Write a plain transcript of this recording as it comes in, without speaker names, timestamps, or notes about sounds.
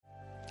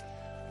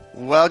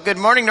Well, good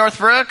morning,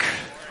 Northbrook.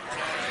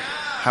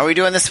 How are we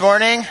doing this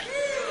morning?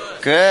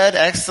 Good,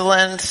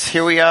 excellent.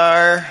 Here we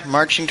are,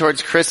 marching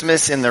towards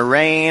Christmas in the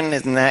rain.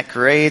 Isn't that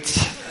great?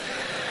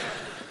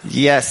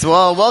 Yes,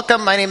 well,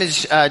 welcome. My name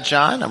is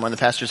John. I'm one of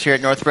the pastors here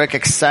at Northbrook.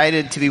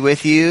 Excited to be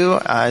with you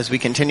as we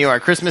continue our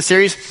Christmas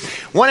series.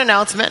 One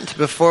announcement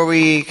before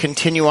we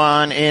continue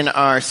on in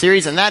our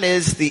series, and that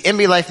is the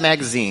MB Life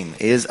magazine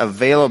is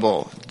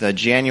available. The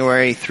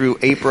January through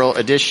April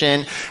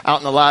edition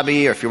out in the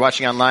lobby, or if you're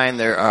watching online,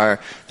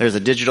 there's a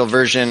digital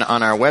version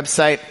on our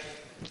website.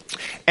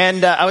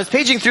 And I was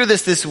paging through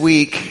this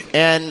week,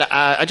 and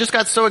I just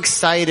got so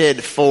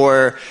excited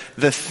for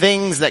the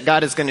things that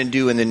God is going to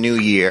do in the new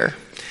year.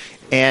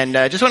 And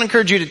I just want to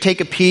encourage you to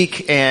take a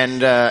peek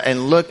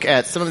and look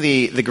at some of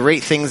the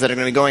great things that are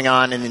going to be going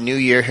on in the new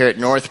year here at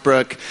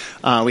Northbrook.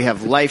 We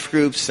have life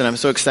groups, and I'm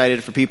so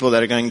excited for people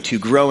that are going to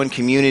grow in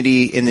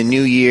community in the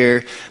new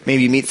year,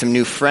 maybe meet some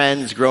new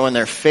friends, grow in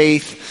their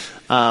faith.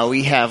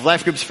 We have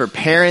life groups for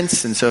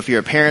parents, and so if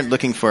you're a parent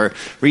looking for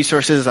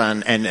resources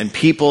and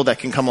people that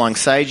can come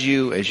alongside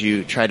you as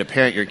you try to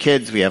parent your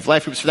kids, we have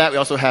life groups for that. We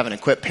also have an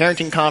Equip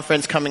Parenting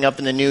Conference coming up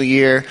in the new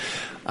year.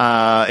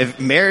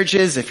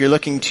 If you're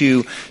looking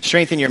to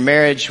strengthen your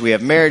marriage, we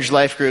have marriage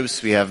life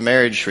groups, we have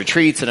marriage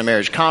retreats and a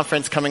marriage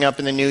conference coming up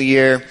in the new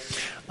year.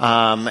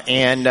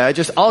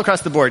 Just all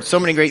across the board, so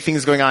many great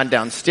things going on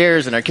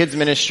downstairs in our kids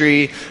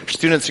ministry. Our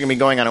students are going to be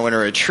going on a winter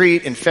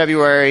retreat in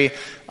February.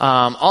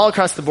 All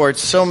across the board,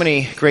 so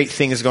many great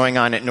things going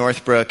on at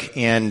Northbrook,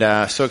 and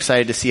so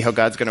excited to see how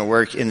God's going to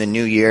work in the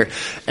new year.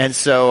 And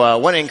so I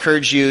want to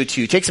encourage you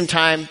to take some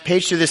time,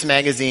 page through this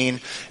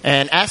magazine,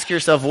 and ask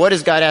yourself, what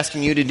is God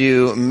asking you to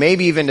do,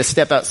 maybe even to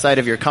step outside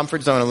of your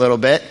comfort zone a little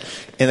bit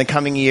in the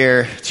coming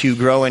year to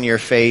grow in your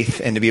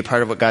faith and to be a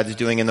part of what God's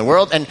doing in the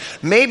world. And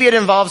maybe it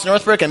involves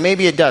Northbrook and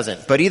maybe it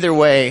doesn't. But either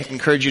way, I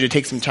encourage you to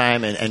take some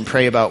time and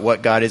pray about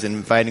what God is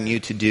inviting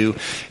you to do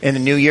in the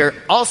new year.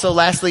 Also,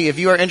 lastly, if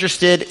you are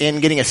interested in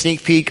getting a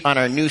sneak peek on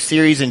our new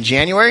series in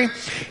January,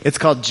 it's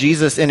called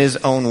Jesus in His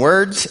Own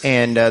Words.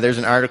 And there's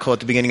an article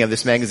at the beginning of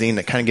this magazine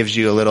that kind of gives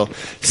you a little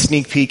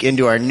sneak peek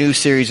into our new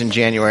series in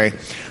January,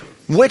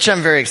 which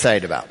I'm very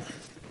excited about.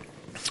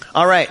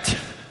 All right.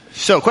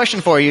 So,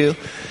 question for you.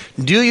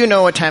 Do you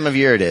know what time of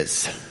year it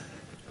is?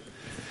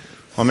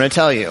 Well, I'm going to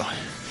tell you.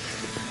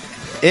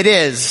 It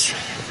is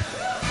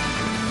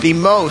the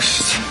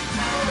most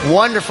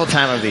wonderful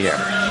time of the year.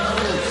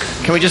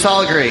 Can we just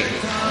all agree?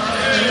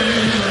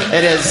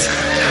 It is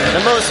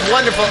the most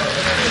wonderful.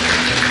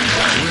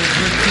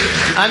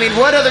 I mean,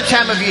 what other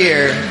time of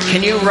year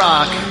can you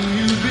rock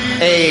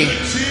a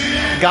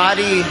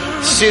gaudy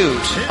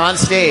suit on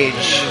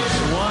stage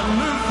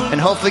and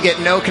hopefully get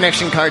no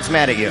connection cards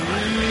mad at you?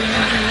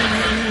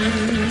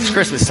 It's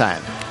Christmas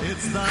time.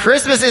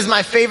 Christmas is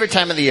my favorite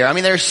time of the year. I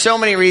mean, there's so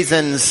many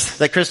reasons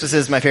that Christmas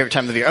is my favorite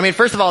time of the year. I mean,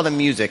 first of all, the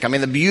music. I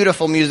mean, the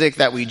beautiful music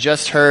that we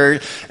just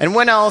heard. And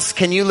when else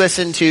can you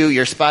listen to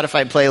your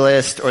Spotify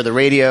playlist or the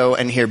radio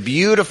and hear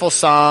beautiful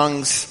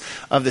songs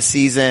of the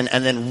season,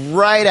 and then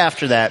right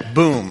after that,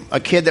 boom, a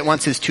kid that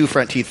wants his 2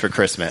 front teeth for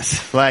Christmas.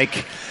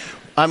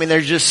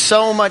 There's just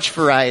so much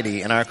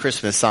variety in our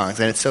Christmas songs,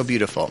 and it's so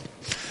beautiful.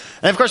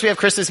 And of course, we have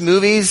Christmas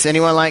movies.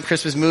 Anyone like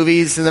Christmas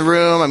movies in the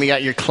room? I mean, you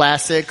got your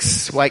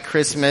classics, White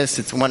Christmas,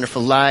 It's a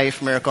Wonderful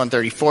Life, Miracle on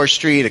 34th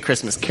Street, A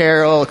Christmas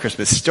Carol, A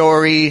Christmas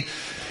Story,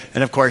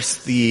 and of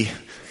course, the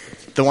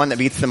one that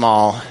beats them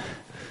all,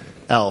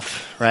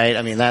 Elf, right?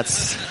 I mean,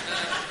 that's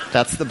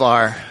the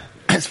bar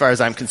as far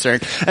as I'm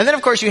concerned. And then,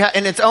 of course, you have,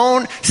 in its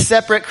own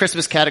separate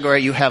Christmas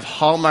category, you have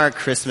Hallmark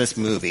Christmas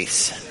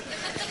movies.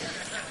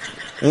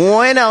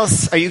 When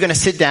else are you going to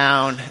sit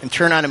down and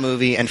turn on a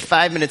movie and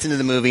 5 minutes into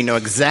the movie know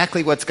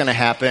exactly what's going to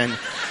happen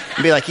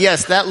and be like,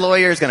 yes, that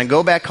lawyer is going to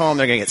go back home,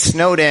 they're going to get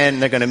snowed in,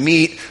 they're going to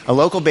meet a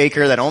local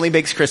baker that only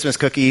bakes Christmas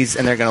cookies,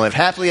 and they're going to live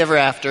happily ever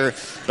after,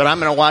 but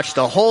I'm going to watch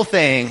the whole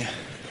thing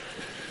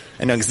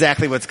and know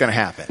exactly what's going to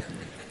happen.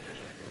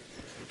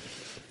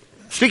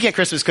 Speaking of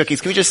Christmas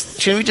cookies,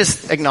 should we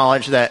just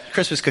acknowledge that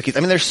Christmas cookies,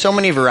 I mean, there's so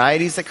many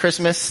varieties at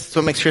Christmas. It's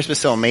what makes Christmas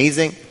so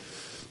amazing.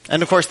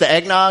 And of course, the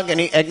eggnog.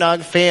 Any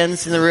eggnog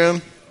fans in the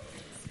room?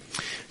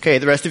 Okay,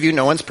 the rest of you,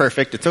 no one's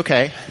perfect. It's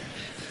okay.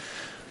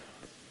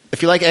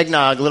 If you like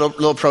eggnog,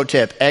 little pro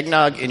tip,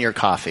 eggnog in your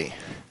coffee.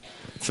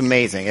 It's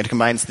amazing. It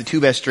combines the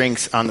 2 best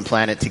drinks on the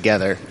planet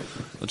together.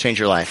 It'll change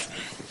your life.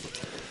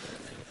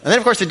 And then,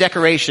 of course, the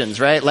decorations,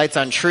 right? Lights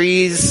on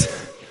trees.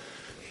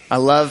 I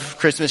love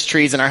Christmas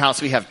trees. In our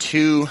house, we have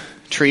 2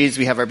 trees.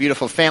 We have our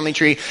beautiful family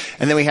tree,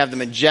 and then we have the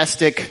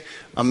majestic,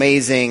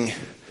 amazing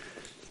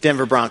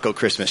Denver Bronco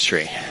Christmas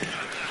tree.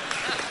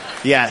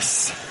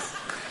 Yes.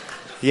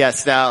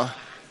 Now,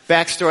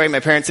 backstory,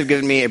 my parents have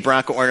given me a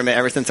Bronco ornament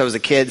ever since I was a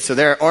kid. So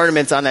there are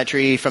ornaments on that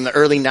tree from the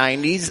early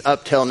 90s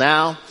up till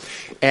now.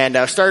 And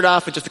I started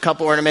off with just a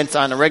couple ornaments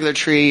on a regular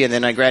tree, and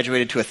then I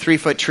graduated to a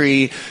 3-foot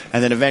tree,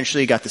 and then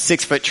eventually got the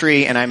 6-foot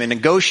tree, and I'm in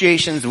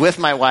negotiations with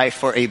my wife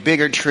for a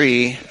bigger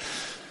tree.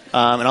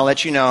 And I'll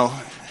let you know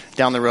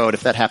down the road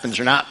if that happens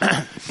or not.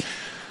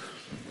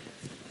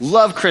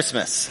 Love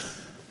Christmas.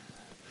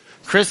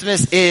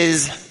 Christmas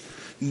is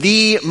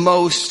the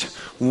most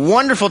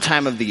wonderful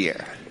time of the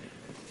year,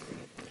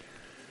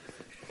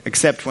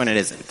 except when it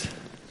isn't.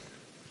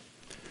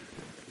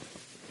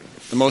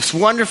 The most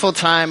wonderful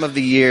time of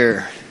the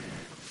year,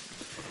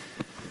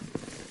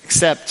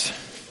 except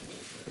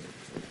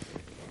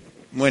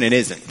when it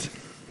isn't.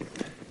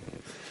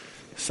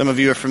 Some of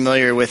you are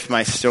familiar with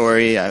my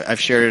story. I've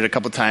shared it a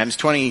couple times.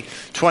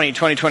 2020,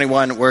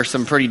 2021 were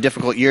some pretty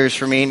difficult years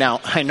for me. Now,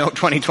 I know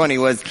 2020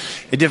 was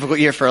a difficult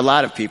year for a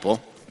lot of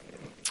people.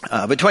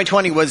 But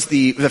 2020 was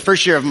the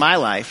first year of my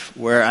life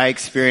where I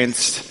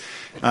experienced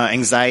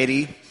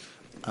anxiety,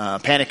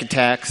 panic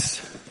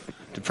attacks,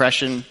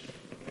 depression.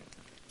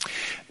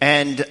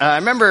 And I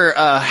remember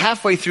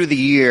halfway through the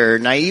year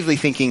naively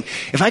thinking,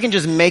 if I can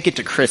just make it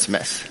to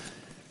Christmas.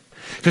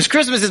 Because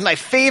Christmas is my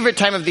favorite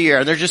time of the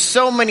year. There's just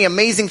so many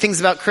amazing things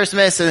about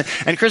Christmas,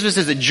 and Christmas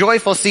is a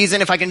joyful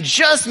season. If I can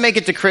just make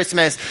it to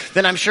Christmas,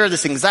 then I'm sure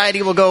this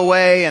anxiety will go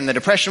away, and the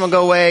depression will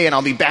go away, and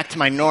I'll be back to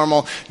my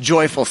normal,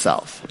 joyful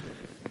self.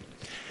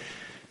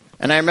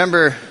 And I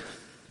remember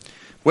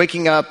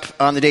waking up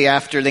on the day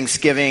after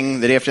Thanksgiving.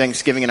 The day after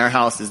Thanksgiving in our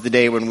house is the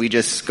day when we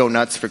just go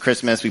nuts for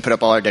Christmas. We put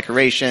up all our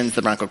decorations,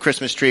 the Bronco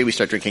Christmas tree. We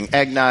start drinking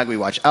eggnog. We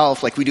watch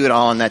Elf. Like, we do it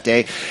all on that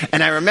day.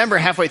 And I remember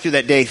halfway through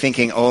that day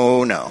thinking,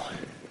 oh no.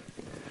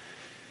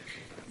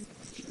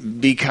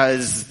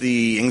 Because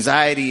the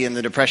anxiety and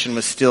the depression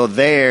was still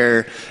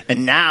there.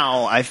 And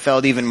now I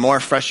felt even more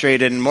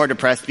frustrated and more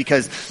depressed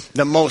because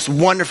the most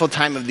wonderful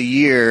time of the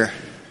year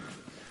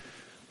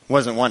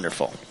wasn't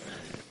wonderful.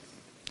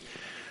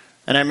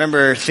 And I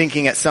remember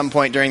thinking at some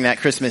point during that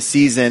Christmas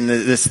season,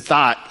 this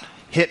thought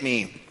hit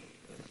me.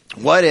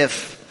 What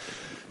if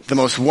the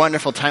most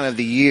wonderful time of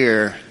the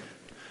year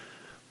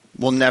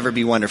will never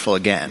be wonderful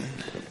again?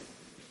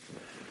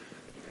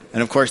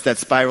 And of course that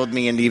spiraled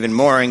me into even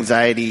more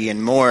anxiety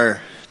and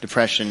more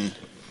depression.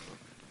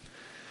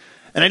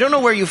 And I don't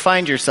know where you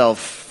find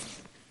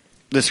yourself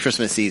this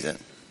Christmas season.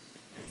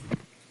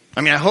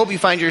 I mean, I hope you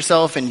find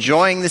yourself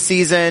enjoying the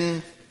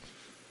season.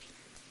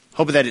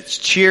 Hope that it's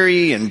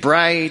cheery and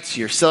bright.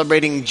 You're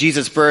celebrating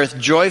Jesus' birth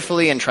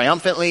joyfully and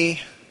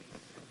triumphantly.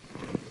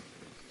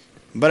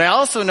 But I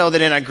also know that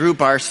in a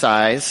group our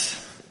size,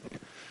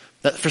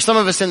 that for some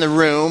of us in the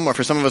room, or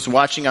for some of us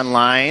watching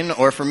online,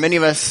 or for many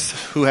of us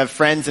who have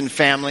friends and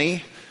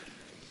family,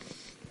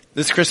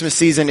 this Christmas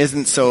season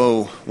isn't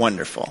so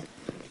wonderful.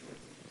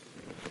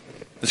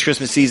 This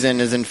Christmas season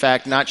is in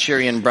fact not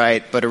cheery and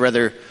bright, but a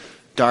rather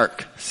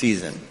dark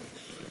season.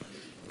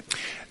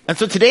 And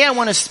so today I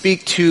want to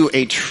speak to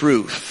a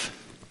truth.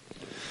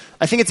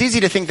 I think it's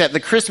easy to think that the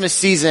Christmas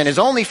season is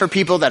only for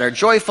people that are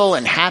joyful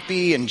and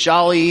happy and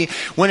jolly,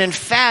 when in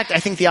fact I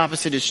think the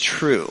opposite is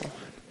true.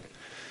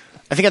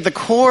 I think at the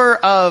core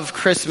of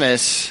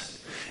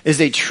Christmas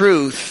is a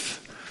truth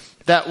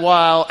that,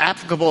 while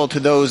applicable to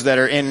those that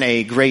are in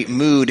a great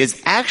mood,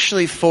 is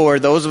actually for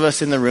those of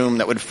us in the room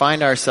that would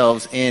find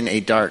ourselves in a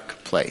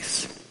dark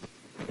place.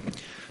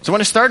 So I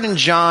want to start in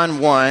John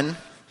 1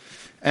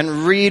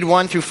 and read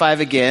 1 through 5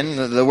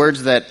 again, the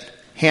words that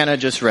Hannah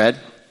just read.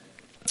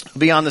 Will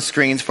be on the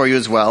screens for you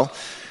as well.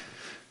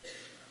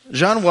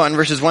 John 1,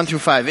 verses 1 through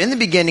 5. In the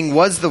beginning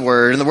was the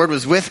Word, and the Word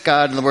was with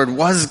God, and the Word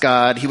was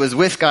God. He was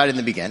with God in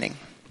the beginning.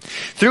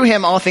 Through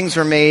him all things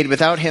were made.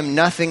 Without him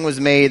nothing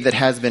was made that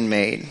has been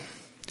made.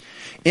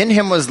 In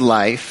him was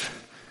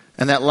life,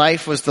 and that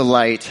life was the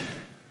light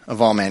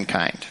of all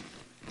mankind.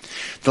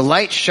 The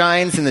light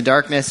shines in the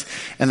darkness,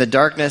 and the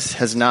darkness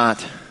has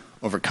not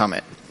overcome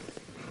it.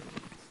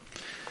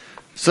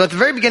 So at the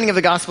very beginning of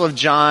the Gospel of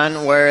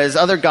John, whereas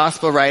other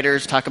Gospel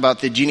writers talk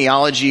about the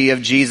genealogy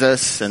of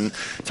Jesus and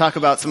talk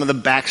about some of the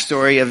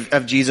backstory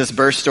of Jesus'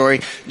 birth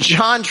story,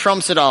 John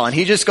trumps it all, and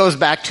he just goes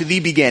back to the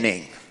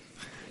beginning.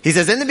 He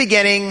says, in the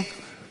beginning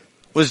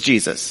was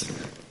Jesus.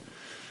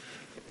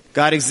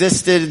 Jesus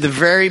existed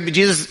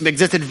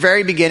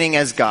very beginning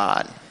as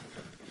God.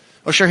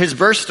 Oh, sure, his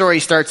birth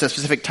story starts at a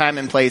specific time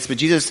and place, but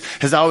Jesus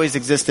has always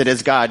existed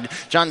as God.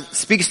 John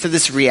speaks to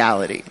this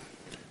reality.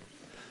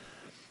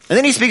 And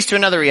then he speaks to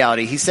another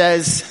reality. He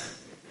says,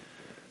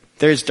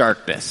 there's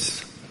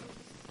darkness.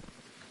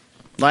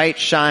 Light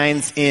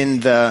shines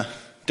in the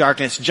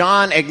darkness.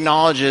 John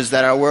acknowledges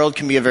that our world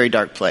can be a very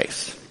dark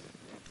place.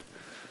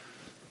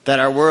 That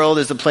our world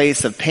is a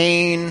place of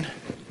pain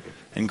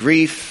and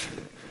grief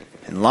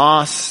and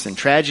loss and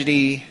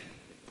tragedy,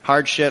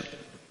 hardship.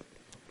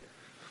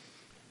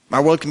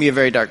 Our world can be a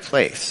very dark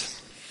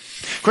place.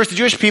 Of course, the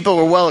Jewish people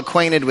were well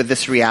acquainted with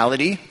this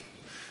reality.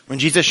 When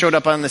Jesus showed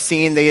up on the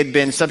scene, they had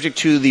been subject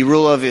to the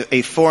rule of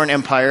a foreign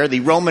empire, the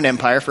Roman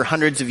Empire, for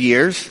hundreds of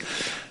years.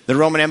 The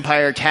Roman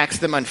Empire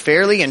taxed them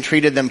unfairly and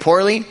treated them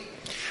poorly.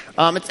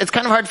 It's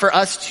kind of hard for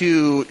us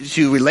to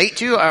relate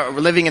to.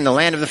 We're living in the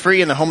land of the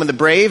free and the home of the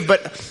brave.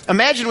 But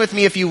imagine with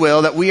me, if you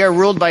will, that we are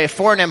ruled by a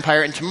foreign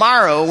empire. And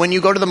tomorrow, when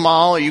you go to the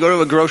mall or you go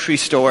to a grocery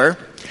store,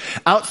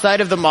 outside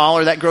of the mall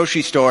or that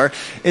grocery store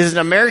is an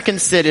American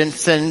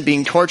citizen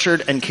being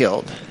tortured and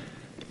killed.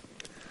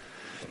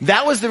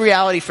 That was the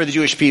reality for the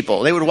Jewish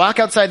people. They would walk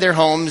outside their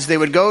homes, they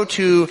would go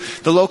to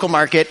the local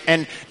market,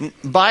 and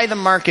by the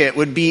market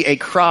would be a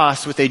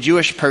cross with a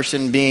Jewish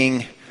person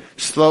being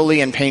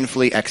slowly and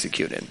painfully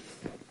executed.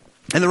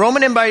 And the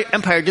Roman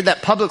Empire did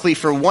that publicly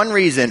for one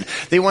reason.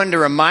 They wanted to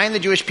remind the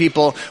Jewish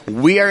people,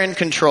 we are in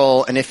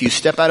control, and if you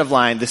step out of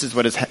line, this is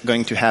what is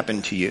going to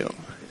happen to you.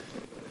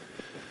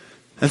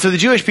 And so the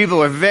Jewish people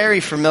were very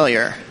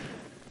familiar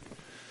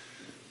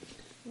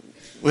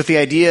with the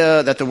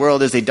idea that the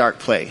world is a dark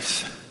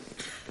place.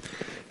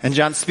 And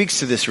John speaks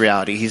to this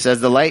reality. He says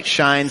the light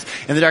shines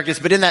in the darkness.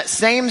 But in that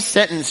same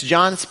sentence,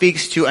 John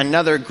speaks to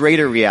another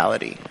greater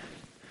reality.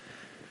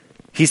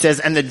 He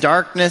says, and the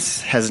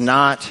darkness has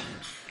not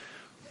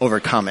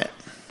overcome it.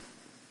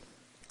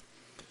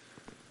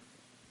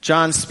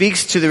 John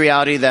speaks to the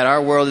reality that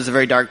our world is a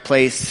very dark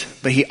place,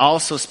 but he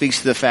also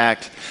speaks to the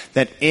fact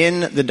that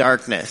in the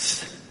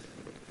darkness,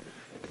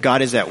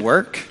 God is at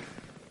work,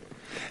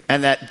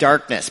 and that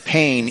darkness,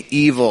 pain,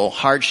 evil,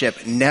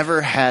 hardship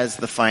never has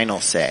the final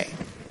say.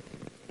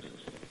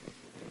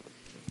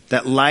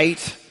 That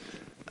light,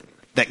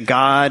 that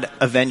God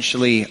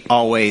eventually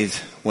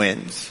always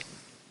wins.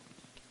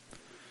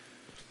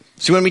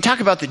 So when we talk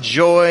about the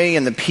joy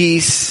and the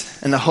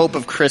peace and the hope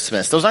of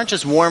Christmas, those aren't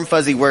just warm,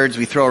 fuzzy words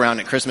we throw around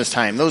at Christmas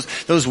time.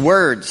 Those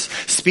words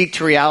speak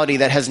to reality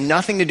that has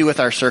nothing to do with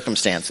our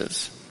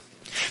circumstances.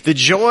 The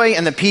joy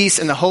and the peace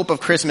and the hope of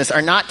Christmas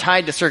are not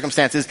tied to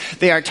circumstances.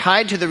 They are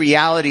tied to the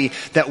reality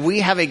that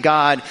we have a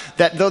God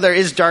that though there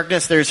is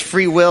darkness, there's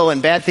free will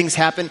and bad things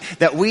happen,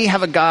 that we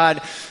have a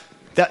God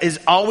that is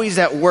always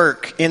at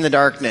work in the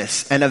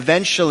darkness, and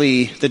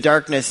eventually the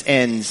darkness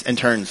ends and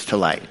turns to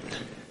light.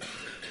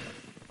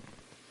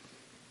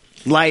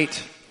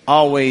 Light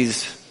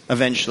always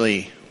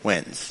eventually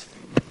wins.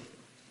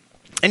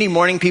 Any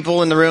morning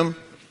people in the room?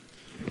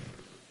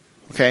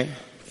 Okay,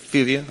 a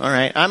few of you. All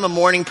right. I'm a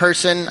morning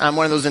person. I'm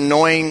one of those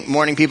annoying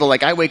morning people.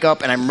 Like I wake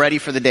up and I'm ready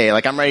for the day.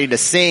 Like I'm ready to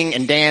sing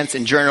and dance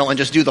and journal and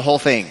just do the whole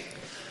thing.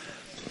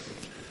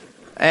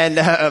 And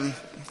a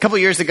couple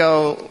years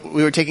ago,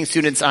 we were taking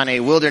students on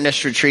a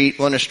wilderness retreat.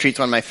 Wilderness retreat's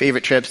one of my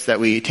favorite trips that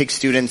we take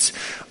students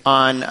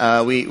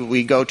on.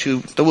 We go to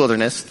the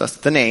wilderness, that's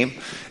the name.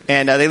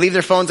 And they leave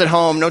their phones at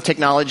home, no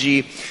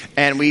technology.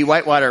 And we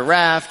whitewater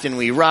raft and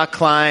we rock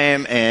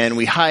climb and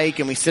we hike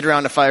and we sit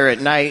around a fire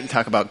at night and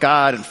talk about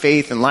God and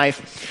faith and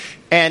life.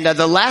 And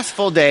the last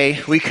full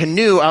day, we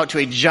canoe out to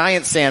a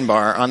giant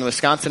sandbar on the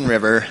Wisconsin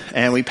River,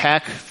 and we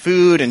pack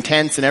food and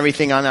tents and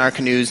everything on our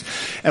canoes,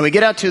 and we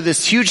get out to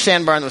this huge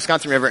sandbar on the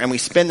Wisconsin River, and we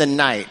spend the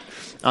night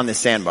on this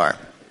sandbar.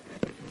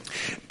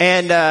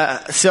 And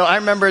so I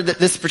remember that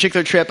this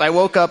particular trip, I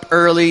woke up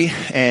early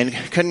and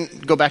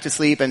couldn't go back to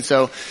sleep, and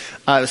so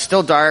it was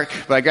still dark,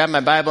 but I grabbed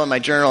my Bible and my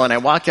journal, and I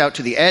walked out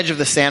to the edge of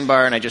the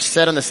sandbar, and I just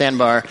sat on the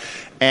sandbar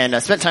and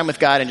spent time with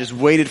God and just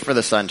waited for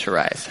the sun to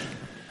rise.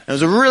 It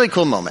was a really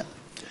cool moment.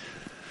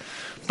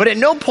 But at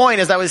no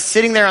point as I was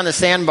sitting there on the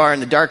sandbar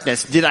in the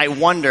darkness did I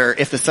wonder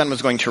if the sun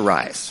was going to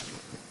rise.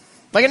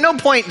 Like at no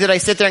point did I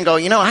sit there and go,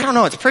 I don't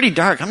know, it's pretty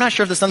dark. I'm not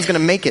sure if the sun's going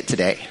to make it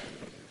today.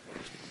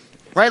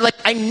 Right? Like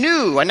I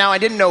knew, and now I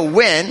didn't know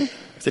when. I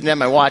didn't have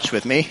my watch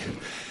with me.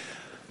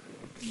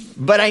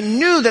 But I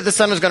knew that the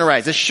sun was going to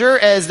rise. As sure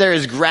as there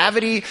is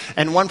gravity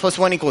and 1 +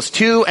 1 =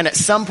 2, and at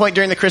some point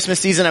during the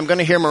Christmas season I'm going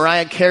to hear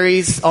Mariah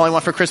Carey's All I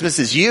Want for Christmas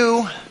Is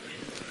You.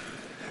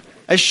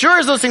 As sure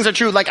as those things are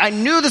true, like I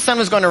knew the sun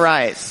was going to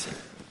rise.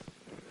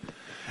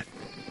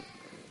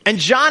 And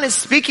John is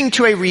speaking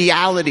to a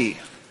reality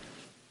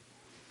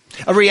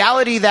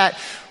that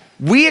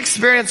we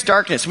experience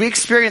darkness, we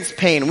experience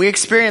pain, we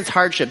experience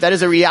hardship. That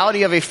is a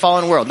reality of a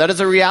fallen world. That is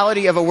a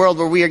reality of a world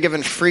where we are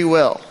given free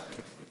will.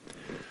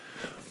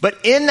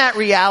 But in that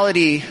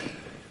reality,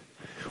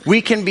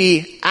 we can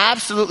be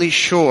absolutely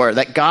sure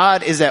that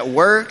God is at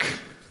work,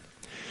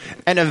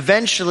 and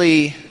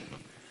eventually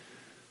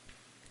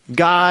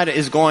God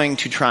is going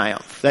to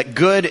triumph, that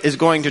good is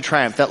going to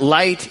triumph, that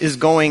light is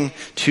going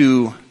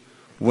to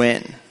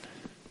win.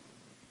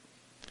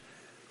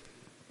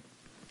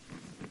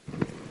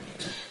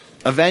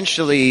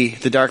 Eventually,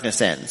 the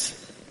darkness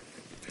ends.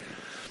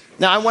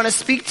 Now, I want to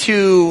speak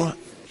to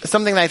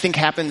something that I think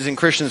happens in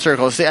Christian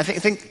circles. I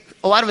think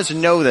a lot of us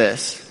know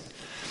this.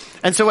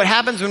 And so what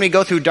happens when we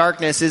go through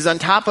darkness is on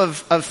top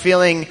of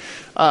feeling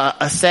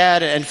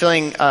sad and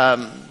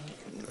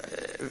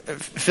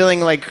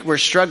feeling like we're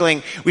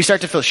struggling, we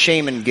start to feel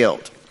shame and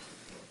guilt.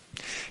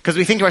 Because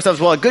we think to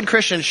ourselves, well, a good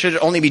Christian should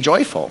only be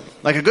joyful.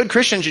 Like a good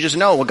Christian should just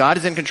know, well, God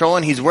is in control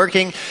and He's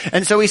working.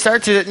 And so we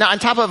start to, now on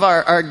top of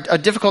our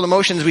difficult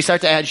emotions, we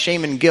start to add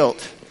shame and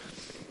guilt.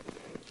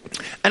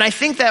 And I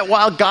think that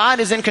while God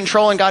is in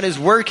control and God is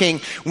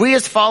working, we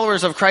as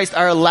followers of Christ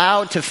are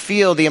allowed to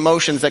feel the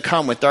emotions that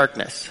come with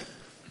darkness.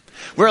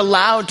 We're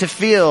allowed to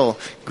feel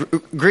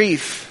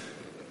grief,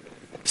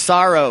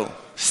 sorrow,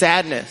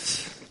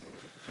 sadness.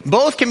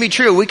 Both can be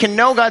true. We can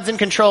know God's in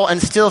control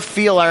and still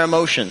feel our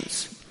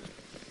emotions.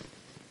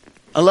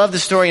 I love the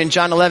story in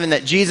John 11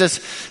 that Jesus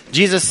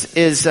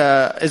is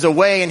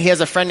away and He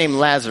has a friend named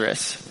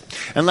Lazarus.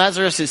 And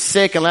Lazarus is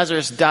sick, and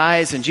Lazarus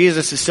dies, and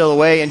Jesus is still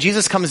away. And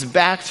Jesus comes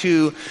back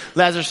to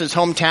Lazarus'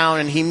 hometown,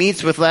 and he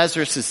meets with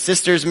Lazarus'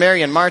 sisters,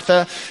 Mary and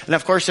Martha. And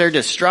of course, they're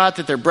distraught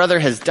that their brother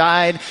has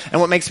died.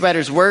 And what makes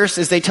matters worse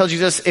is they tell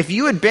Jesus, if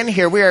you had been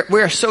here, we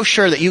are so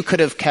sure that you could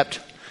have kept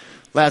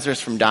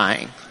Lazarus from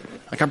dying.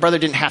 Like, our brother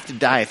didn't have to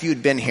die if you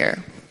had been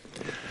here.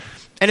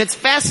 And it's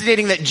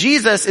fascinating that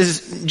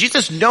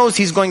Jesus knows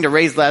he's going to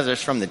raise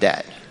Lazarus from the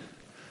dead.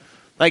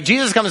 Like,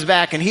 Jesus comes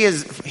back and he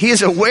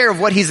is aware of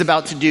what he's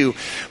about to do.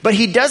 But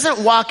he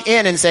doesn't walk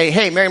in and say,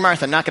 hey, Mary,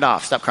 Martha, knock it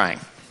off. Stop crying.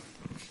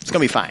 It's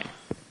going to be fine.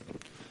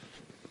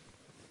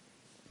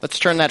 Let's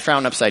turn that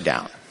frown upside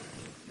down.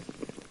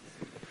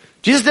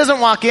 Jesus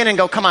doesn't walk in and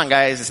go, come on,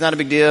 guys, it's not a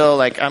big deal.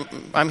 Like,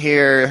 I'm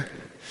here.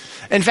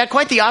 In fact,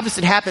 quite the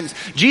opposite happens.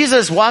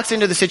 Jesus walks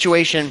into the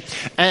situation,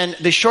 and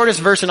the shortest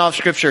verse in all of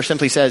Scripture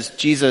simply says,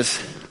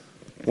 Jesus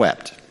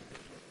wept.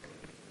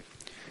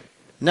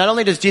 Not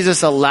only does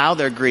Jesus allow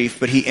their grief,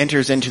 but he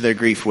enters into their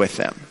grief with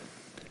them.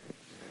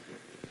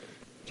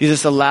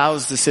 Jesus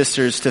allows the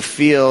sisters to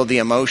feel the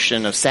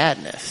emotion of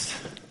sadness.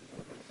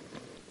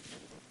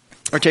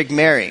 Or take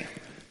Mary.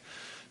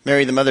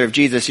 Mary, the mother of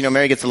Jesus. You know,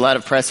 Mary gets a lot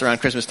of press around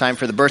Christmas time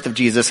for the birth of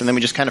Jesus, and then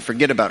we just kind of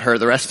forget about her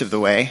the rest of the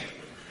way.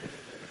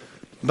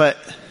 But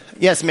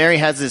yes, Mary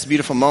has this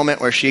beautiful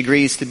moment where she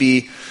agrees to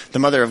be the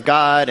mother of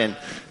God,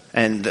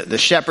 and the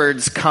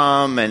shepherds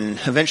come, and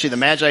eventually the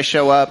Magi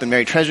show up, and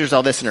Mary treasures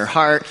all this in her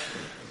heart.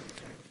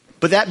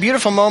 But that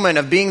beautiful moment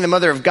of being the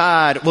mother of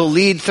God will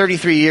lead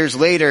 33 years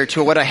later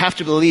to what I have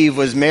to believe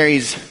was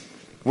Mary's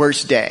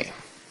worst day,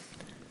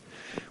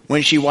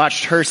 when she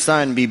watched her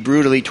son be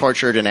brutally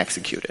tortured and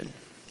executed.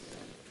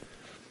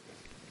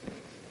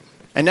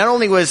 And not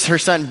only was her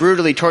son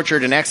brutally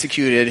tortured and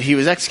executed, he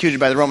was executed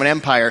by the Roman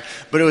Empire,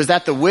 but it was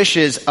at the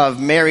wishes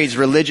of Mary's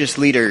religious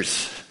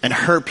leaders and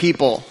her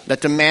people that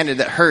demanded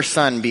that her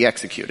son be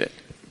executed.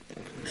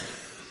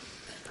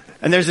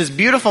 And there's this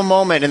beautiful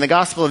moment in the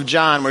Gospel of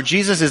John where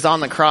Jesus is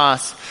on the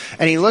cross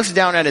and he looks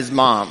down at his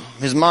mom.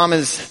 His mom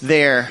is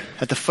there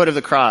at the foot of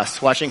the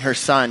cross watching her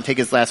son take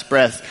his last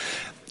breath.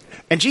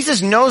 And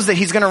Jesus knows that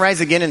he's going to rise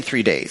again in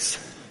 3 days.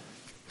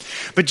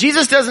 But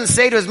Jesus doesn't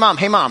say to his mom,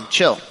 hey mom,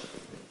 chill.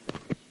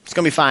 It's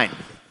going to be fine.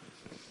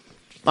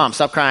 Mom,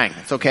 stop crying.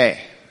 It's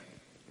okay.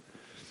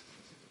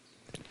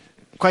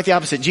 Quite the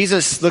opposite.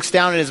 Jesus looks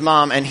down at his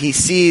mom and he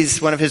sees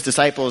one of his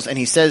disciples and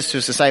he says to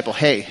his disciple,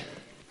 hey,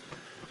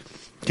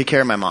 take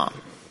care of my mom.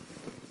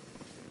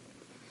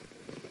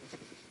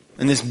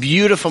 In this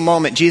beautiful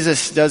moment,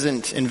 Jesus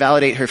doesn't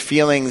invalidate her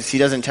feelings. He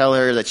doesn't tell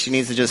her that she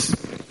needs to just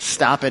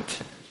stop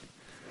it.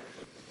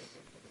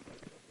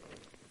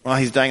 While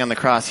he's dying on the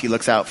cross, he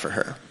looks out for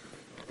her.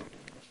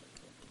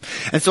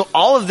 And so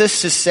all of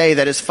this to say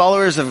that as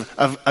followers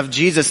of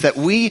Jesus, that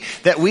we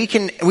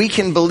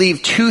can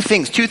believe two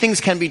things. Two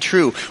things can be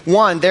true.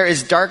 One, there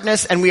is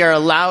darkness and we are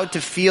allowed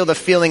to feel the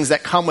feelings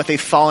that come with a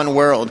fallen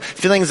world.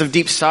 Feelings of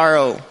deep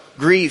sorrow,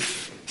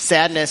 grief,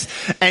 sadness.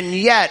 And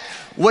yet,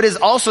 what is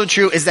also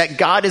true is that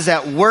God is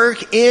at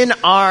work in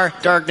our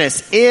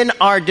darkness, in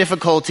our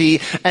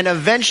difficulty, and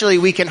eventually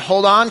we can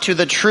hold on to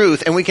the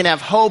truth and we can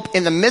have hope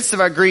in the midst of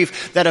our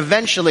grief that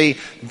eventually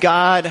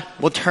God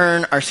will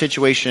turn our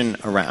situation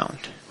around.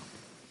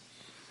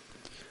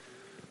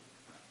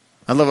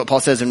 I love what Paul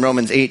says in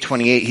Romans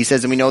 8:28. He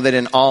says, and we know that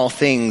in all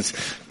things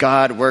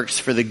God works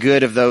for the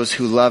good of those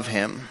who love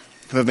him,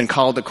 who have been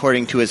called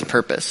according to his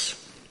purpose.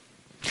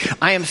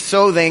 I am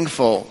so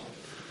thankful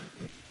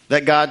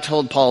that God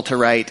told Paul to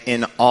write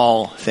in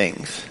all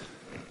things.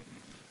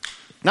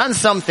 Not in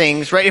some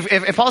things, right?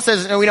 If Paul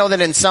says, we know that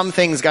in some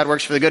things God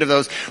works for the good of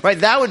those, right?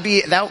 That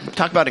would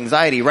talk about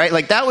anxiety, right?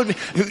 Like that would be,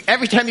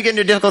 every time you get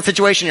into a difficult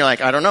situation, you're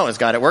like, I don't know, is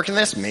God at work in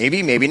this?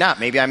 Maybe, maybe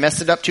not. Maybe I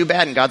messed it up too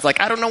bad and God's like,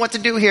 I don't know what to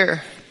do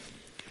here.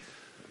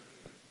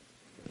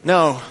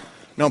 No,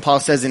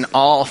 Paul says in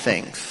all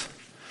things.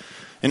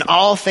 In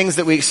all things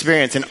that we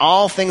experience, in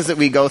all things that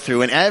we go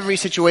through, in every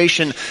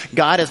situation,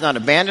 God has not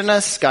abandoned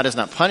us. God is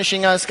not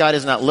punishing us. God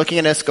is not looking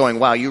at us going,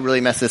 wow, you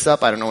really messed this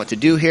up. I don't know what to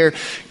do here.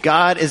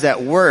 God is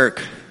at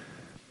work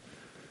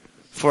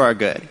for our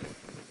good.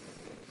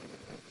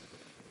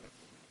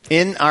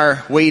 In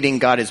our waiting,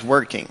 God is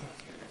working.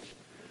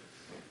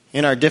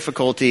 In our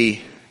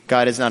difficulty,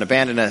 God has not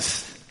abandoned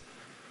us.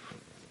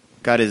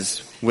 God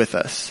is with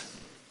us.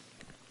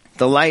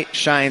 The light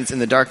shines in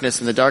the darkness,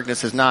 and the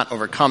darkness has not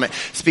overcome it.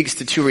 Speaks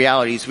to two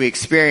realities. We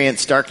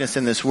experience darkness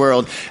in this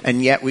world,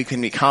 and yet we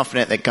can be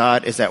confident that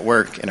God is at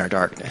work in our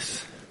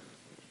darkness.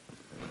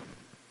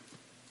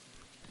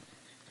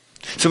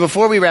 So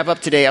before we wrap up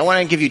today, I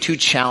want to give you two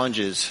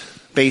challenges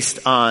based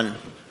on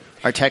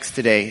our text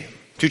today.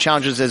 Two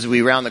challenges as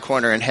we round the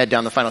corner and head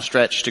down the final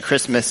stretch to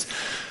Christmas.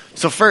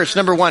 So first,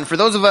 number one, for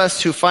those of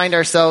us who find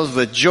ourselves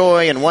with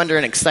joy and wonder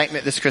and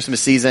excitement this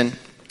Christmas season,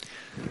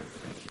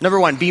 number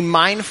one, be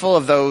mindful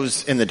of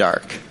those in the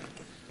dark.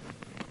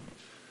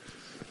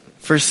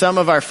 For some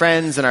of our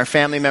friends and our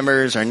family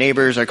members, our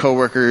neighbors, our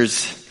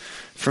coworkers,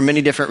 for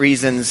many different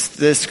reasons,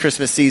 this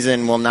Christmas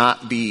season will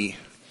not be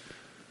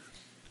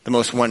the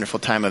most wonderful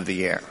time of the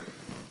year.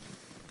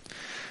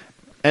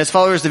 And as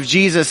followers of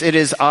Jesus, it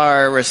is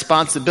our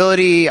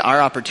responsibility, our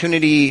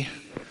opportunity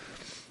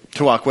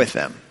to walk with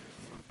them.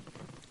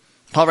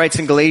 Paul writes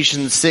in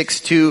Galatians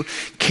 6:2,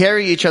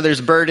 carry each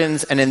other's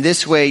burdens, and in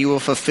this way you will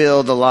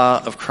fulfill the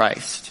law of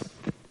Christ.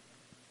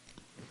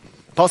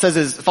 Paul says,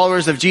 as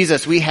followers of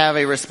Jesus, we have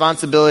a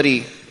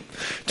responsibility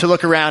to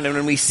look around, and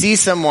when we see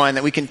someone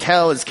that we can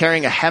tell is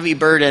carrying a heavy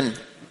burden,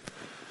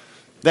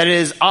 that it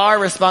is our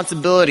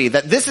responsibility,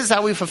 that this is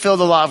how we fulfill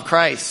the law of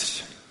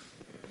Christ,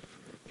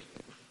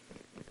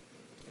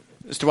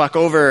 is to walk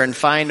over and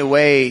find a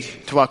way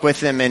to walk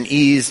with them and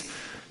ease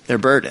their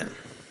burden.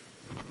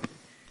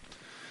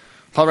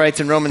 Paul writes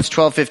in Romans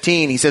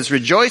 12:15, he says,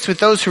 rejoice with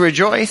those who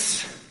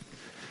rejoice,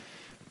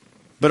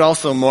 but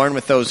also mourn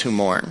with those who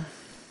mourn.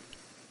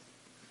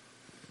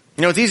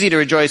 You know, it's easy to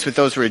rejoice with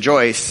those who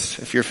rejoice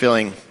if you're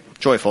feeling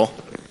joyful.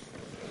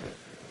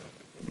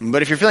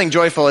 But if you're feeling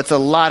joyful, it's a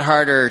lot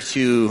harder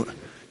to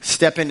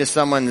step into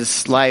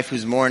someone's life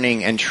who's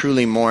mourning and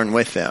truly mourn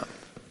with them.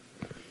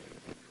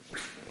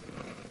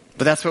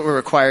 But that's what we're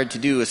required to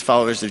do as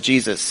followers of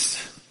Jesus.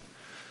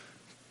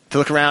 To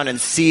look around and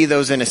see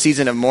those in a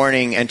season of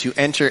mourning and to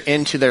enter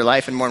into their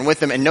life and mourn with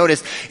them. And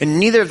notice, in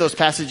neither of those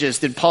passages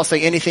did Paul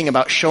say anything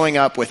about showing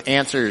up with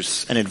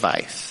answers and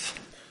advice.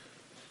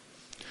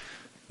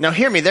 Now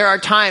hear me, there are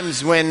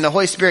times when the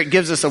Holy Spirit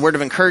gives us a word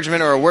of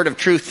encouragement or a word of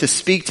truth to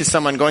speak to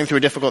someone going through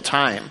a difficult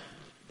time.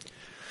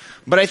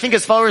 But I think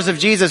as followers of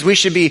Jesus, we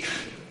should be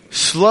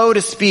slow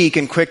to speak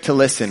and quick to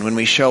listen when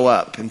we show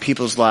up in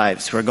people's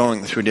lives who are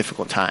going through a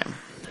difficult time.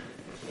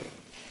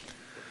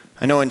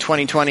 I know in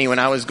 2020 when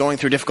I was going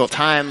through a difficult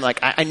time,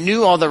 I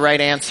knew all the right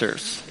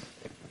answers.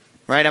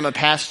 Right? I'm a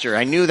pastor.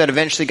 I knew that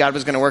eventually God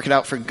was going to work it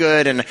out for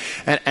good, and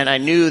I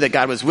knew that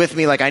God was with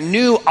me. I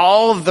knew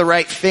all of the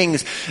right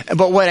things.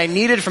 But what I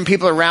needed from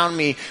people around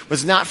me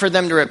was not for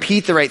them to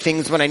repeat the right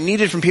things. What I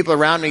needed from people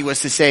around me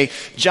was to say,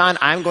 John,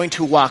 I'm going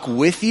to walk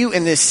with you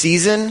in this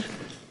season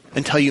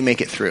until you make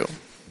it through.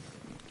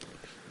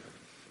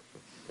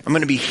 I'm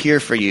going to be here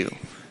for you.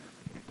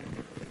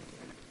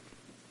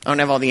 I don't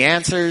have all the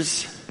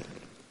answers,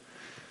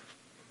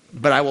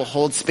 but I will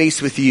hold space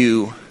with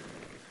you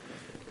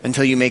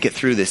until you make it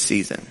through this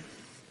season.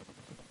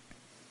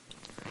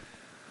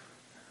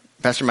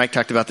 Pastor Mike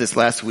talked about this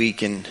last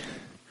week in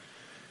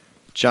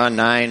John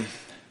 9.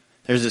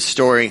 There's a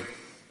story.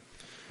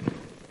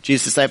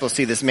 Jesus' disciples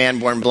see this man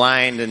born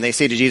blind, and they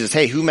say to Jesus,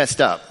 hey, who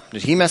messed up?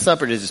 Did he mess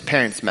up or did his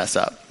parents mess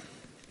up?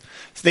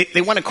 So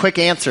they want a quick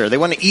answer. They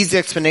want an easy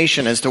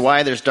explanation as to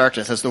why there's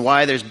darkness, as to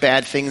why there's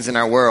bad things in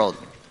our world.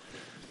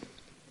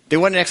 They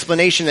want an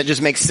explanation that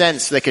just makes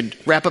sense so they could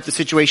wrap up the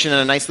situation in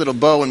a nice little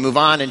bow and move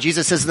on. And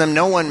Jesus says to them,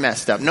 no one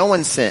messed up. No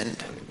one sinned.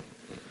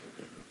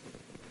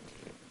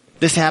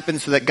 This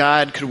happened so that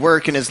God could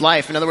work in his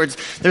life. In other words,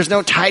 there's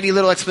no tidy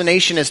little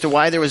explanation as to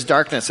why there was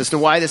darkness, as to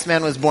why this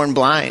man was born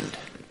blind.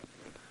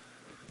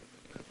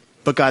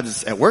 But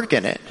God's at work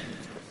in it.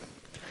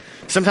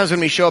 Sometimes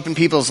when we show up in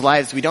people's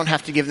lives, we don't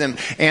have to give them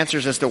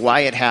answers as to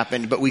why it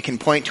happened, but we can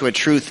point to a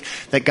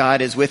truth that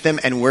God is with them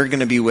and we're going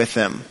to be with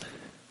them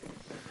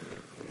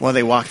while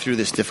they walk through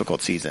this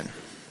difficult season.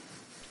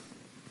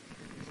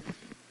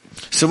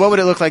 So what would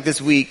it look like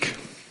this week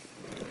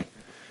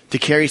to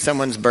carry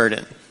someone's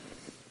burden?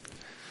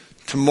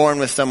 To mourn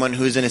with someone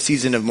who's in a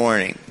season of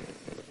mourning?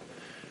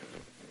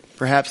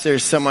 Perhaps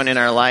there's someone in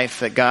our life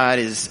that God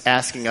is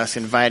asking us,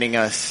 inviting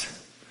us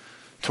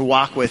to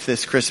walk with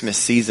this Christmas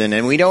season.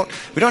 And we don't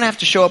have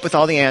to show up with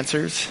all the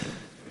answers.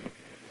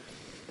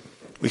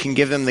 We can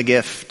give them the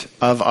gift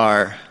of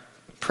our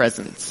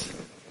presence.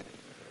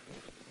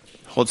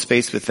 Hold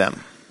space with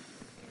them.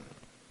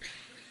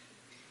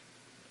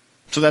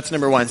 So that's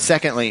number one.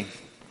 Secondly,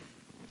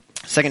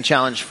 second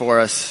challenge for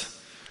us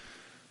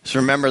is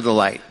remember the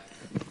light.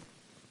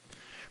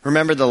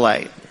 Remember the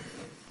light.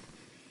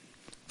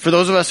 For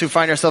those of us who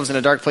find ourselves in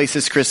a dark place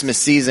this Christmas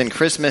season,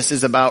 Christmas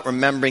is about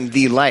remembering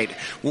the light.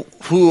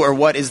 Who or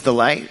what is the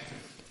light?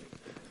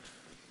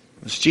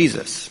 It's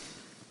Jesus.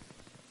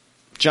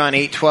 John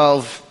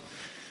 8:12.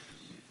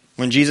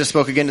 When Jesus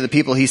spoke again to the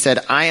people, he said,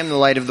 I am the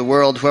light of the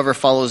world. Whoever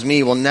follows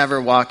me will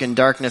never walk in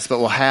darkness, but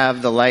will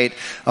have the light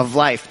of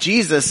life.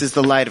 Jesus is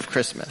the light of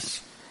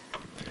Christmas.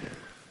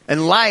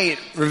 And light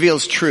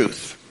reveals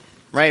truth,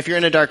 right? If you're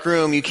in a dark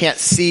room, you can't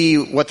see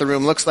what the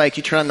room looks like.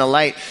 You turn on the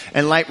light,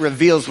 and light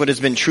reveals what has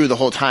been true the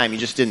whole time. You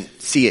just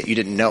didn't see it. You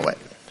didn't know it.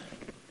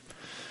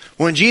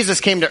 When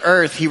Jesus came to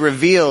earth, he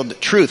revealed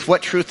truth.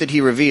 What truth did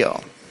he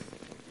reveal?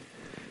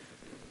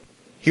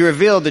 He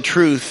revealed the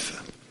truth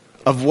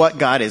of what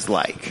God is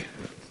like.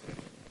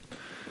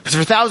 Because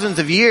for thousands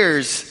of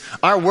years,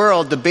 our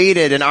world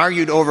debated and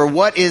argued over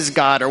what is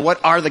God or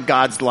what are the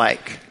gods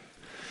like.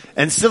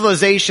 And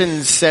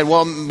civilizations said,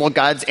 well,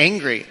 God's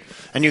angry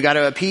and you got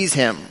to appease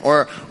him.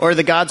 Or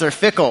the gods are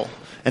fickle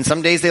and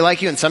some days they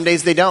like you and some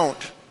days they don't.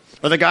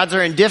 Or the gods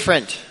are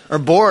indifferent or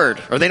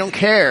bored or they don't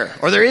care.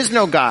 Or there is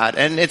no God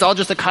and it's all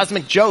just a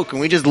cosmic joke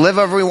and we just live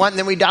however we want and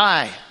then we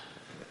die.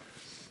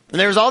 And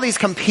there's all these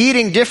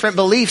competing different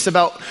beliefs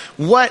about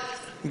what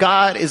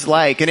God is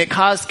like. And it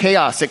caused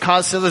chaos. It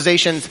caused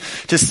civilizations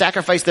to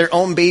sacrifice their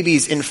own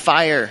babies in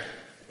fire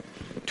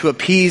to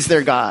appease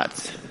their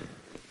gods.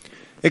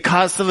 It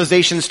caused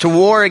civilizations to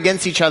war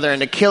against each other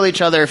and to kill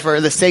each other for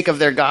the sake of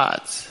their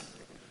gods.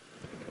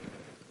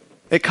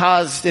 It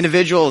caused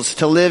individuals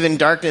to live in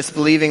darkness,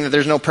 believing that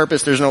there's no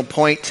purpose, there's no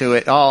point to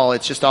it all.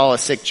 It's just all a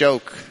sick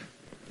joke.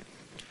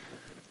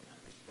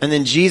 And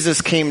then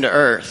Jesus came to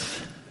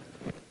earth.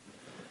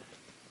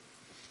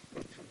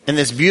 In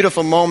this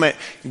beautiful moment,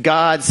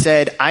 God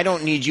said, I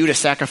don't need you to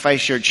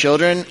sacrifice your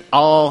children.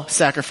 I'll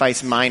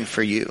sacrifice mine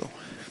for you.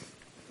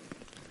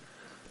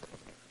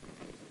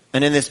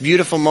 And in this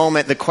beautiful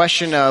moment, the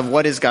question of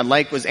what is God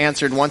like was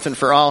answered once and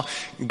for all.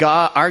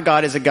 Our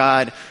God is a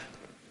God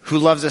who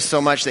loves us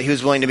so much that he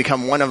was willing to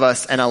become one of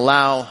us and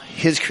allow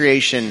his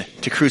creation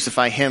to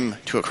crucify him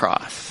to a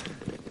cross.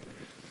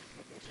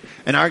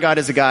 And our God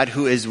is a God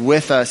who is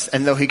with us,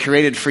 and though he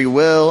created free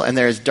will and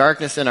there is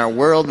darkness in our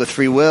world with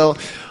free will,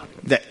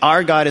 that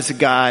our God is a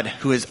God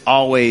who is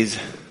always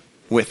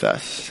with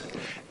us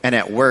and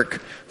at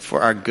work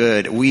for our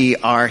good. We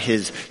are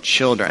his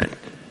children,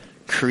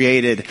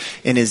 created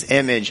in his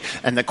image.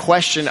 And the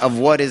question of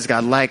what is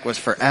God like was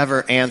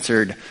forever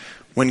answered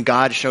when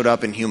God showed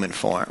up in human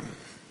form.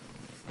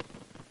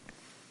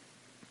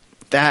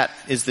 That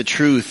is the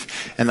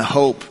truth and the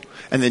hope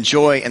and the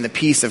joy and the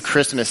peace of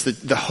Christmas.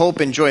 The hope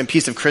and joy and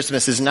peace of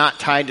Christmas is not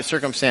tied to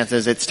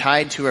circumstances. It's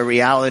tied to a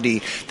reality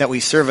that we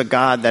serve a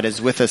God that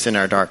is with us in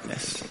our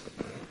darkness.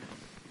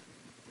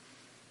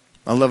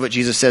 I love what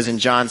Jesus says in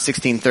John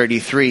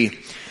 16:33.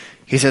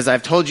 He says,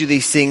 I've told you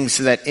these things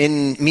so that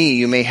in me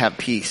you may have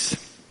peace.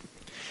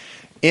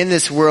 In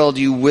this world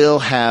you will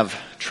have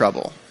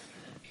trouble.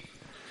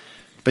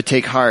 But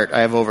take heart,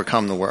 I have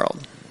overcome the world.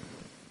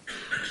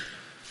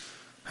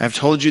 I've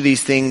told you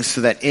these things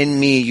so that in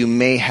me you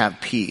may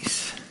have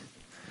peace.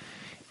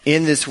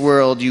 In this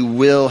world you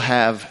will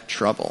have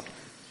trouble.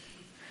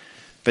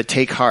 But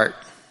take heart,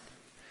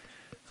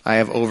 I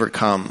have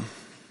overcome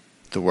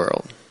the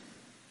world.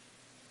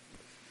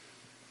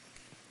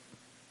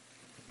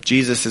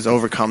 Jesus has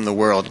overcome the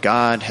world.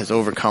 God has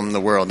overcome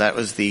the world. That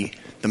was the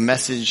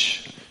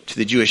message to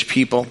the Jewish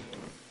people.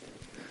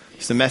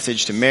 It's the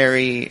message to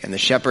Mary and the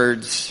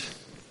shepherds,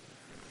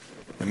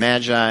 the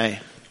Magi.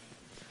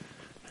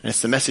 And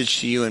it's the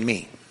message to you and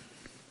me.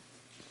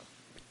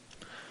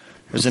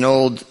 There's an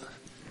old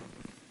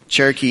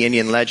Cherokee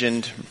Indian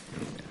legend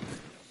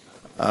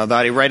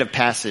about a rite of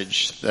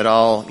passage that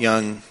all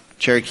young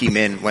Cherokee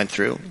men went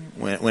through.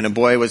 When a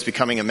boy was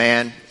becoming a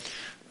man,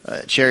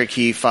 a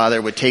Cherokee father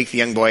would take the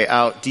young boy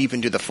out deep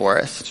into the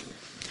forest.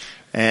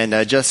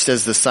 And just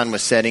as the sun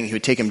was setting, he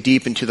would take him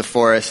deep into the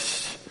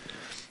forest.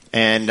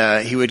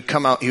 And he would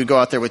go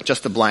out there with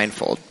just a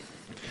blindfold.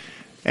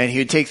 And he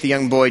would take the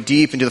young boy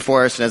deep into the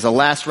forest, and as a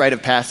last rite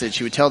of passage,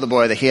 he would tell the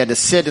boy that he had to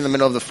sit in the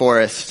middle of the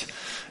forest.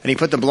 And he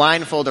put the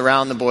blindfold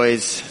around the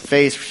boy's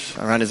face,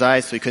 around his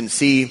eyes, so he couldn't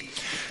see.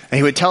 And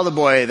he would tell the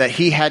boy that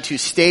he had to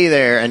stay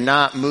there and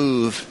not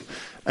move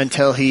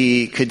until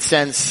he could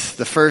sense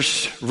the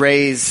first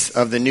rays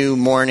of the new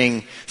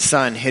morning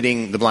sun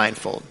hitting the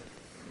blindfold.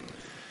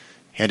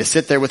 He had to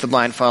sit there with the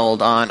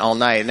blindfold on all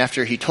night. And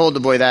after he told the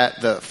boy that,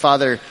 the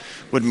father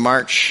would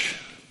march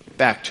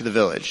back to the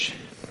village.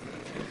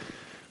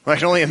 Well, I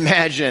can only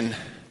imagine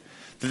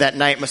that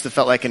night must have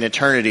felt like an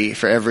eternity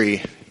for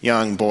every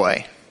young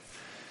boy.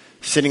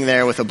 Sitting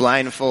there with a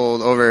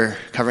blindfold over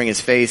covering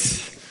his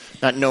face,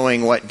 not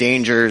knowing what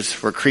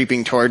dangers were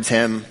creeping towards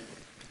him,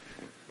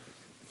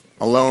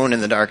 alone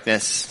in the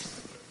darkness.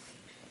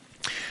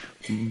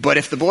 But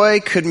if the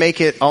boy could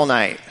make it all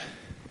night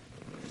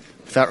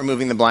without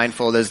removing the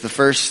blindfold, as the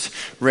first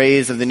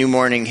rays of the new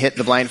morning hit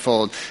the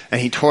blindfold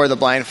and he tore the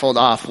blindfold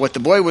off, what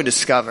the boy would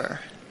discover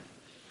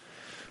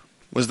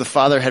was the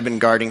father had been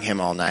guarding him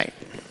all night.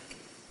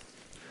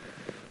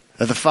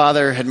 That the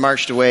father had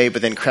marched away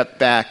but then crept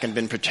back and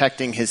been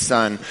protecting his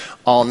son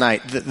all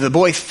night. The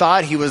boy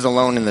thought he was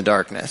alone in the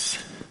darkness,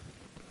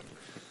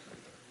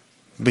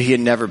 but he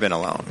had never been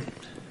alone.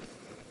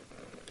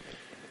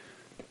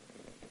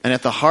 And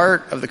at the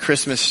heart of the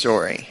Christmas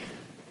story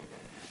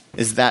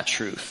is that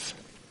truth.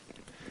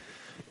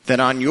 That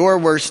on your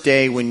worst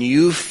day, when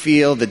you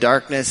feel the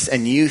darkness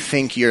and you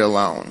think you're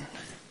alone,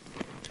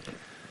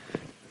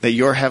 that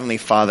your Heavenly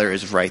Father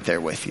is right there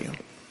with you.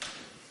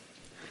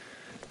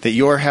 That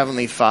your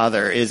Heavenly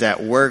Father is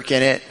at work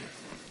in it.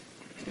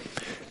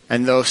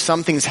 And though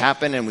some things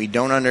happen and we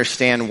don't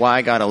understand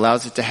why God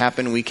allows it to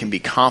happen, we can be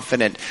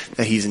confident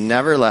that He's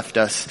never left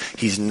us.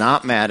 He's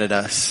not mad at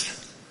us.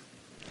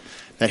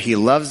 That He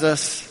loves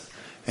us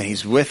and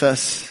He's with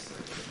us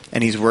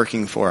and He's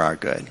working for our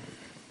good.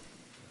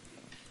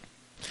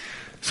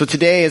 So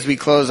today, as we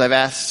close, I've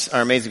asked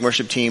our amazing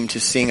worship team to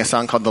sing a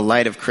song called The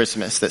Light of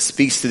Christmas that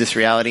speaks to this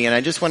reality. And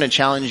I just want to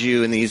challenge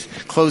you in these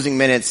closing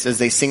minutes as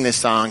they sing this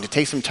song to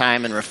take some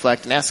time and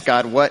reflect and ask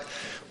God what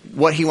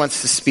He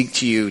wants to speak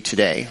to you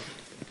today.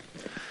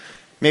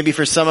 Maybe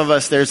for some of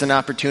us, there's an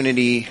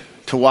opportunity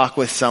to walk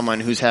with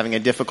someone who's having a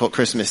difficult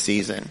Christmas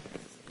season.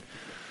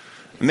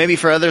 Maybe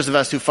for others of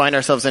us who find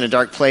ourselves in a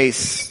dark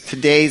place,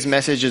 today's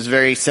message is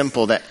very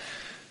simple, that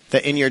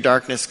in your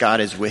darkness,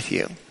 God is with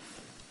you.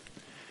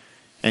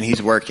 And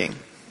He's working.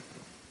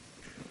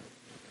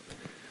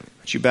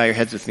 Would you bow your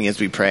heads with me as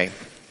we pray?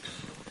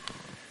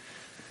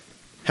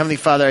 Heavenly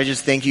Father, I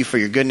just thank you for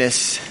your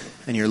goodness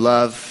and your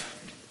love.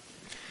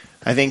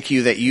 I thank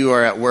you that you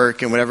are at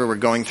work in whatever we're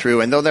going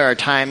through. And though there are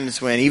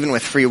times when, even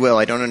with free will,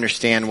 I don't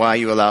understand why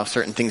you allow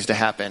certain things to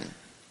happen,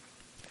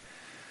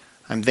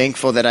 I'm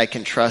thankful that I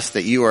can trust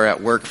that you are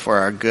at work for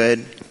our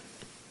good,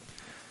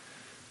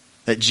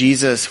 that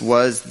Jesus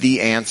was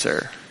the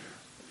answer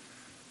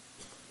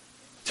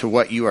to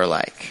what you are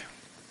like.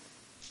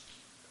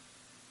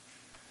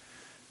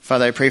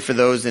 Father, I pray for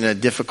those in a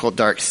difficult,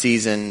 dark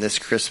season this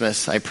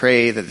Christmas. I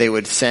pray that they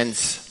would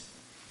sense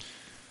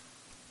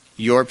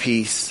your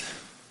peace,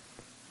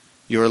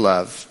 your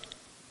love,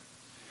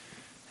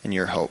 and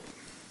your hope.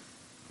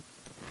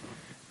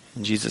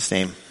 In Jesus'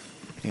 name,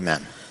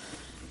 amen.